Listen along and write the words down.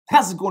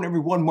How's it going,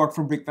 everyone? Mark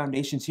from Brick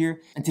Foundations here,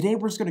 and today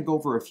we're just going to go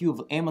over a few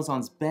of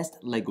Amazon's best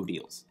LEGO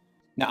deals.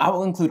 Now, I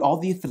will include all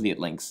the affiliate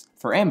links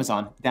for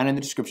Amazon down in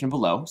the description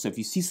below, so if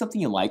you see something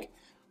you like,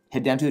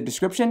 head down to the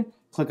description,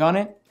 click on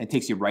it, and it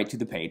takes you right to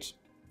the page.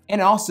 And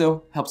it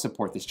also helps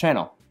support this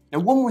channel. Now,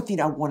 one more thing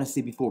I want to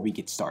say before we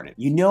get started.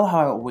 You know how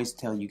I always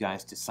tell you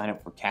guys to sign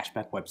up for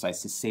cashback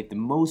websites to save the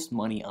most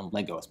money on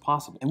LEGO as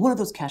possible. And one of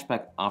those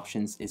cashback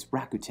options is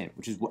Rakuten,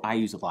 which is what I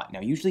use a lot. Now,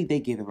 usually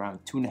they give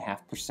around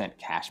 2.5%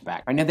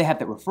 cashback. Right now, they have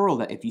that referral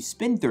that if you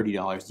spend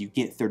 $30, you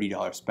get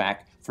 $30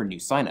 back for new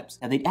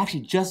signups. Now, they actually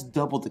just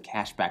doubled the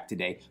cashback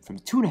today from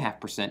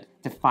 2.5%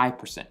 to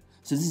 5%.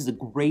 So this is a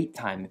great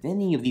time. If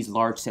any of these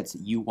large sets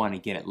that you want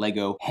to get at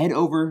LEGO, head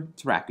over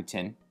to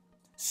Rakuten,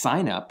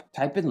 sign up,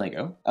 type in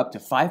LEGO, up to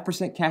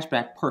 5% cash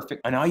back, perfect.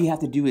 And all you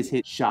have to do is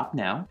hit shop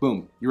now.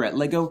 Boom, you're at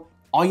LEGO.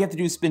 All you have to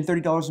do is spend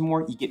 $30 or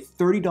more, you get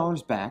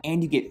 $30 back,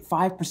 and you get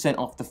 5%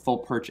 off the full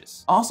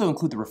purchase. Also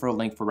include the referral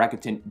link for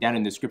Rakuten down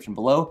in the description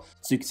below,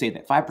 so you can save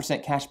that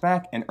 5% cash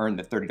back and earn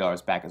the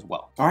 $30 back as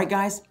well. All right,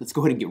 guys, let's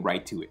go ahead and get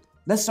right to it.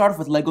 Let's start off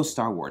with LEGO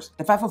Star Wars.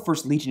 The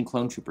 501st Legion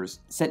Clone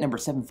Troopers, set number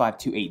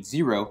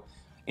 75280,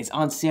 is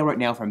on sale right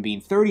now from being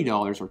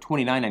 $30 or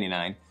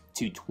 $29.99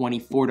 to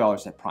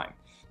 $24 at Prime.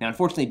 Now,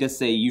 unfortunately, it does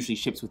say it usually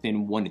ships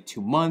within 1 to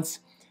 2 months.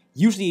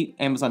 Usually,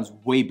 Amazon's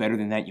way better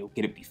than that. You'll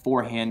get it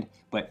beforehand,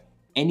 but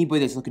anybody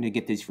that's looking to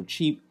get this for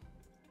cheap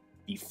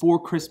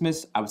before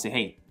Christmas, I would say,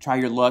 hey, try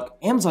your luck.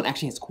 Amazon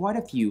actually has quite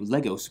a few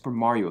LEGO Super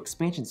Mario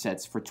expansion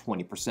sets for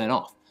 20%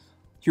 off.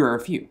 Here are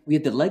a few. We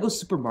have the LEGO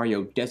Super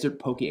Mario Desert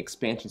Pokey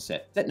expansion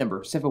set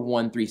number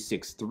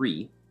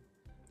 71363.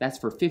 That's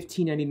for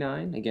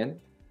 $15.99. Again,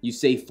 you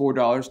save $4,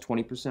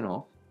 20%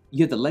 off.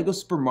 You have the LEGO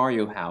Super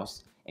Mario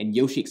House and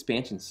Yoshi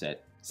expansion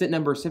set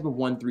number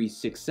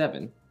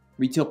 71367.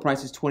 Retail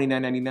price is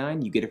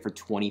 $29.99. You get it for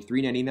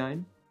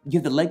 $23.99. You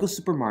have the LEGO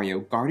Super Mario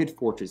Guarded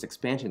Fortress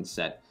expansion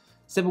set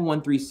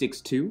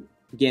 71362.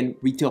 Again,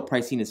 retail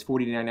pricing is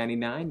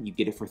 $49.99. You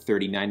get it for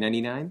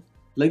 $39.99.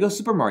 LEGO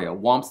Super Mario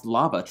Whomps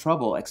Lava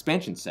Trouble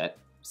expansion set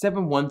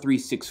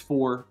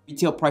 71364.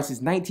 Retail price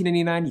is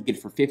 $19.99. You get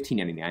it for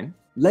 $15.99.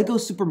 LEGO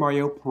Super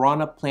Mario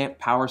Piranha Plant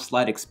Power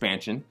Slide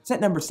expansion set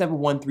number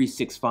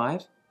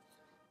 71365.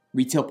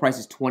 Retail price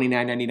is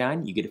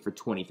 $29.99. You get it for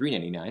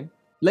 $23.99.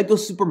 LEGO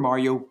Super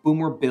Mario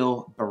Boomer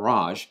Bill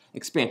Barrage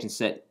expansion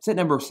set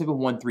number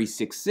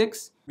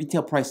 71366.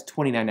 Retail price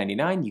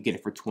 $29.99. You get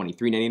it for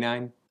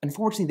 $23.99.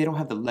 Unfortunately, they don't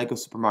have the LEGO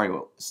Super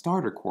Mario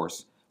Starter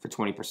Course for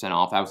 20%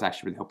 off. I was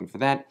actually really hoping for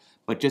that,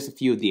 but just a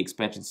few of the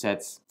expansion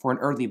sets for an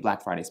early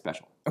Black Friday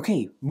special.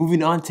 Okay,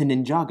 moving on to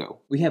Ninjago.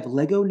 We have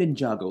LEGO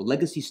Ninjago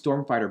Legacy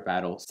Stormfighter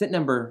Battle, set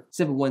number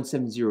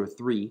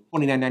 71703.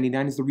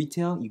 $29.99 is the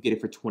retail. You get it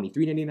for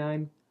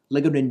 $23.99.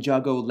 LEGO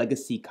Ninjago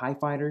Legacy Kai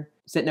Fighter,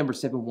 set number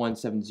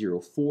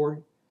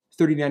 71704.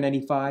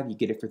 $39.95. You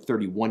get it for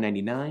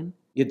 $31.99.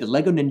 You have the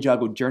LEGO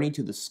Ninjago Journey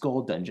to the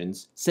Skull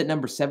Dungeons, set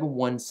number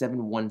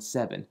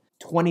 71717.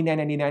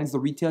 $29.99 is the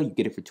retail. You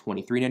get it for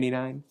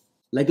 $23.99.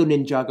 LEGO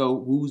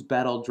Ninjago Woo's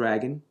Battle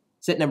Dragon,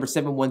 set number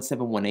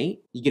 71718.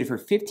 You get it for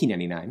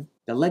 $15.99.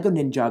 The LEGO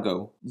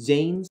Ninjago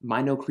Zane's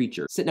Mino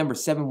Creature, set number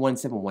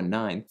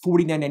 71719.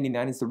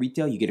 $49.99 is the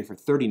retail. You get it for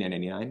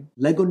 $39.99.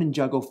 LEGO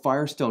Ninjago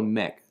Firestone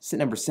Mech, set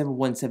number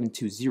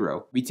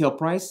 71720. Retail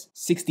price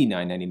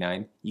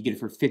 $69.99. You get it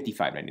for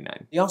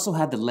 $55.99. They also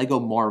have the LEGO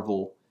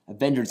Marvel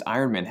Avengers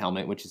Iron Man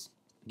helmet, which is,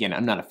 again,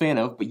 I'm not a fan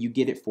of, but you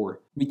get it for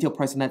retail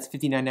price, and that's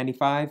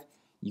 $59.95.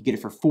 You get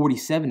it for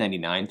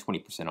 $47.99,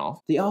 20%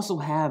 off. They also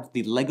have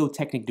the LEGO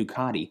Technic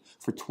Ducati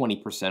for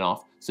 20%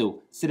 off.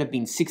 So instead of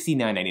being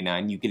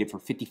 $69.99, you get it for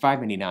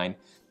 $55.99.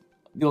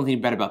 The only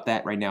thing bad about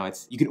that right now,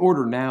 you can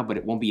order now, but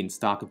it won't be in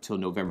stock until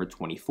November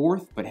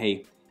 24th. But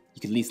hey, you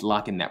can at least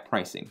lock in that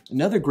pricing.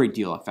 Another great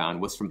deal I found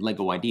was from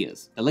LEGO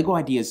Ideas. The LEGO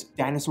Ideas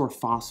Dinosaur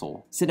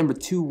Fossil, set number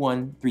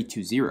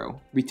 21320.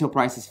 Retail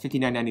price is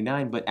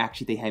 $59.99, but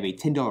actually they have a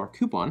 $10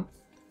 coupon.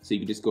 So you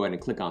can just go ahead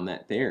and click on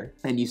that there,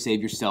 and you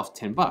save yourself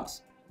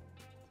 $10.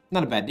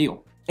 Not a bad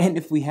deal. And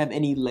if we have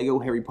any LEGO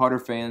Harry Potter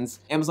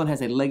fans, Amazon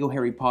has a LEGO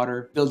Harry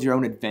Potter Build Your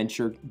Own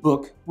Adventure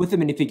book with a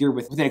minifigure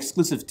with an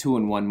exclusive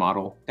 2-in-1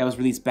 model that was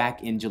released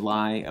back in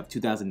July of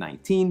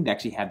 2019. They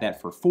actually had that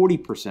for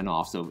 40%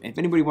 off. So if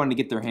anybody wanted to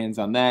get their hands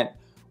on that,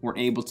 weren't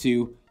able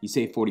to, you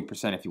save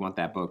 40% if you want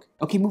that book.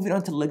 Okay, moving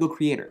on to LEGO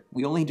Creator.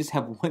 We only just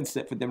have one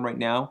set for them right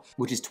now,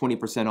 which is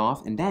 20%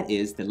 off, and that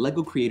is the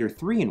LEGO Creator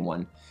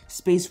 3-in-1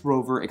 Space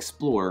Rover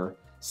Explorer,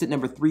 set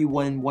number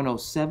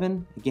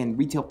 31107. Again,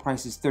 retail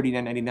price is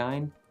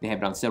 $39.99. They have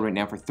it on sale right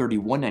now for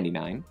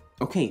 $31.99.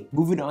 Okay,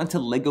 moving on to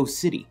LEGO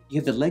City.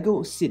 You have the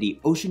LEGO City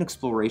Ocean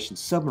Exploration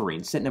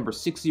Submarine, set number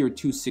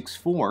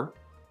 60264.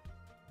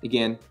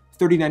 Again,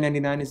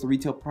 $39.99 is the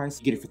retail price.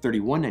 You get it for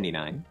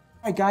 $31.99.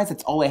 Alright guys,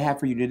 that's all I have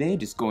for you today,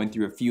 just going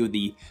through a few of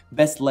the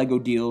best LEGO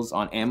deals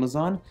on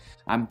Amazon.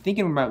 I'm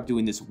thinking about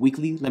doing this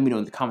weekly. Let me know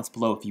in the comments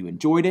below if you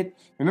enjoyed it.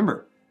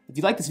 Remember, if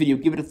you like this video,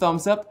 give it a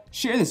thumbs up,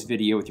 share this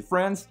video with your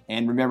friends,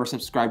 and remember,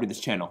 subscribe to this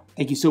channel.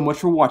 Thank you so much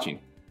for watching.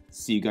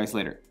 See you guys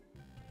later.